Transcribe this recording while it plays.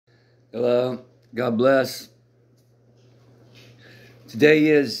Hello. God bless. Today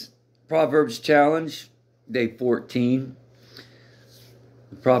is Proverbs Challenge, day 14.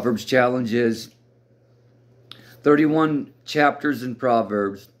 The Proverbs Challenge is 31 chapters in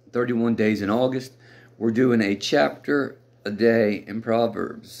Proverbs, 31 days in August. We're doing a chapter a day in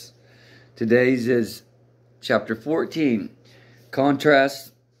Proverbs. Today's is chapter 14.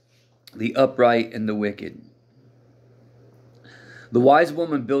 Contrast the upright and the wicked. The wise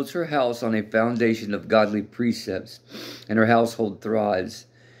woman builds her house on a foundation of godly precepts, and her household thrives.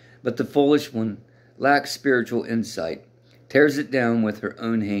 But the foolish one lacks spiritual insight, tears it down with her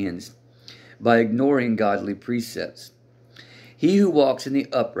own hands by ignoring godly precepts. He who walks in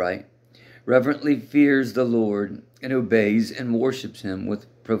the upright reverently fears the Lord and obeys and worships him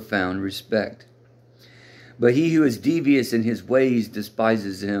with profound respect. But he who is devious in his ways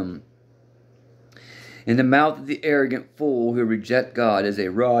despises him. In the mouth of the arrogant fool who rejects God is a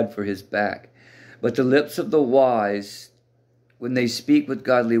rod for his back. But the lips of the wise, when they speak with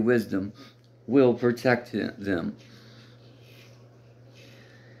godly wisdom, will protect them.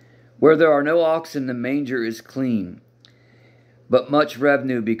 Where there are no oxen, the manger is clean. But much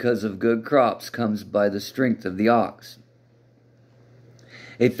revenue because of good crops comes by the strength of the ox.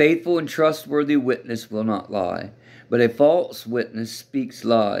 A faithful and trustworthy witness will not lie, but a false witness speaks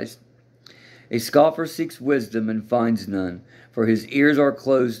lies. A scoffer seeks wisdom and finds none, for his ears are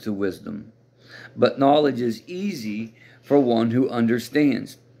closed to wisdom. But knowledge is easy for one who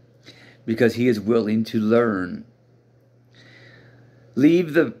understands, because he is willing to learn.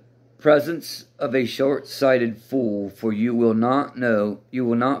 Leave the presence of a short-sighted fool, for you will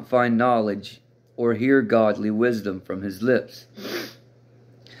not find knowledge or hear godly wisdom from his lips.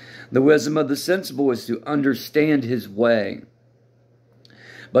 The wisdom of the sensible is to understand his way,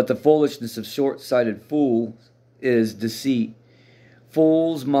 but the foolishness of short-sighted fools is deceit.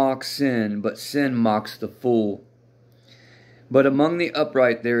 Fools mock sin, but sin mocks the fool. But among the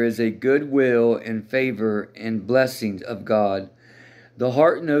upright there is a good will and favor and blessings of God. The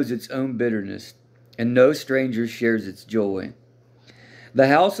heart knows its own bitterness, and no stranger shares its joy. The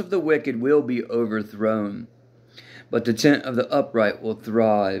house of the wicked will be overthrown, but the tent of the upright will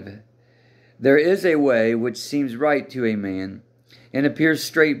thrive. There is a way which seems right to a man, and appears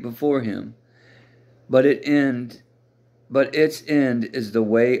straight before him, but its end is the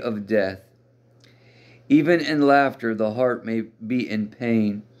way of death. Even in laughter the heart may be in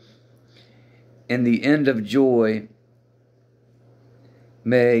pain, and the end of joy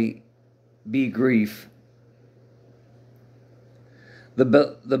may be grief.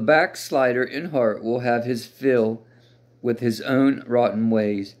 The backslider in heart will have his fill with his own rotten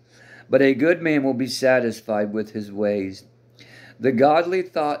ways, but a good man will be satisfied with his ways. The godly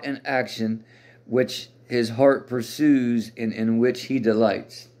thought and action which his heart pursues and in which he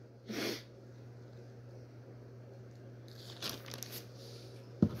delights.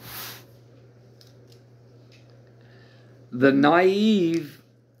 The naive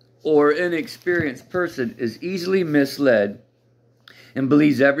or inexperienced person is easily misled and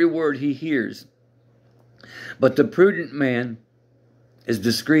believes every word he hears. But the prudent man is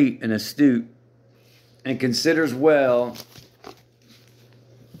discreet and astute and considers well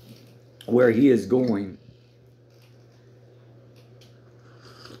where he is going.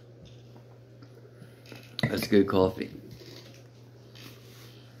 That's good coffee.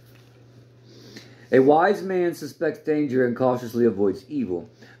 A wise man suspects danger and cautiously avoids evil,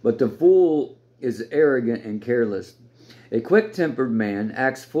 but the fool is arrogant and careless. A quick-tempered man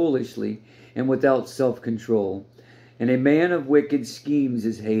acts foolishly and without self-control, and a man of wicked schemes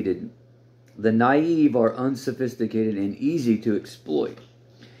is hated. The naive are unsophisticated and easy to exploit,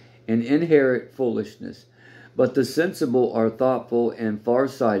 and inherit foolishness, but the sensible are thoughtful and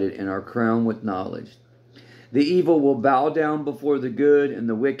far-sighted and are crowned with knowledge. The evil will bow down before the good, and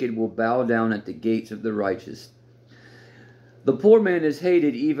the wicked will bow down at the gates of the righteous. The poor man is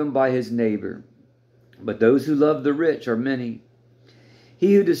hated even by his neighbor, but those who love the rich are many.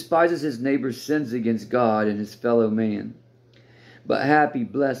 He who despises his neighbor sins against God and his fellow man. But happy,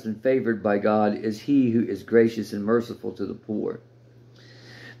 blessed, and favored by God is he who is gracious and merciful to the poor.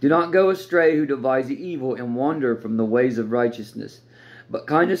 Do not go astray who devise the evil and wander from the ways of righteousness. But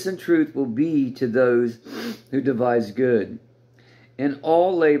kindness and truth will be to those who devise good. In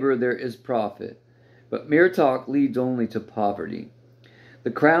all labor there is profit, but mere talk leads only to poverty.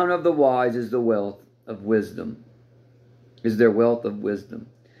 The crown of the wise is their wealth of wisdom. But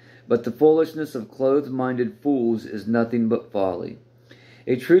the foolishness of clothed-minded fools is nothing but folly.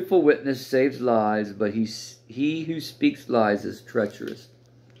 A truthful witness saves lives, but he who speaks lies is treacherous.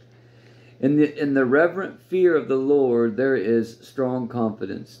 In the reverent fear of the Lord there is strong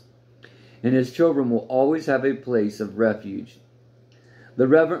confidence. and his children will always have a place of refuge. The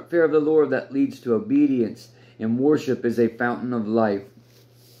reverent fear of the Lord that leads to obedience and worship is a fountain of life,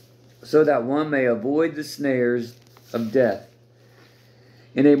 so that one may avoid the snares of death.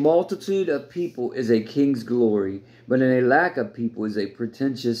 In a multitude of people is a king's glory, but in a lack of people is a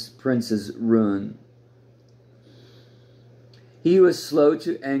pretentious prince's ruin. He who is slow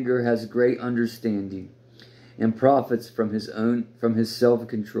to anger has great understanding, and profits from his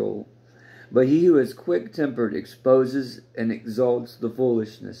self-control. But he who is quick-tempered exposes and exalts the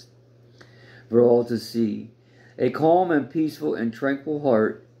foolishness for all to see. A calm and peaceful and tranquil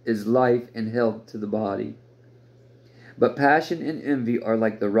heart is life and health to the body. But passion and envy are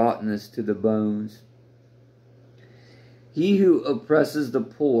like the rottenness to the bones. He who oppresses the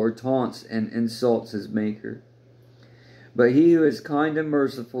poor taunts and insults his Maker. But he who is kind and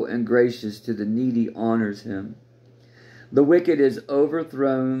merciful and gracious to the needy honors him. The wicked is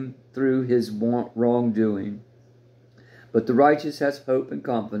overthrown through his wrongdoing, but the righteous has hope and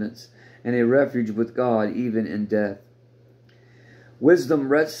confidence and a refuge with God even in death. Wisdom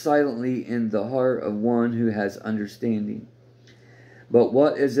rests silently in the heart of one who has understanding, but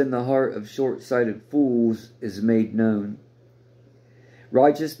what is in the heart of short-sighted fools is made known.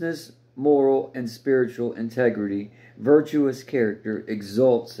 Righteousness, moral and spiritual integrity, virtuous character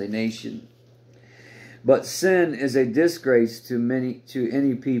exalts a nation. But sin is a disgrace to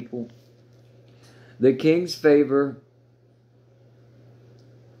any people. The king's favor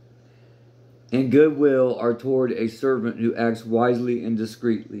and goodwill are toward a servant who acts wisely and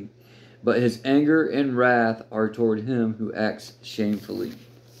discreetly, but his anger and wrath are toward him who acts shamefully.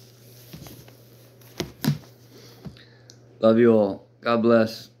 Love you all. God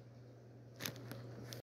bless.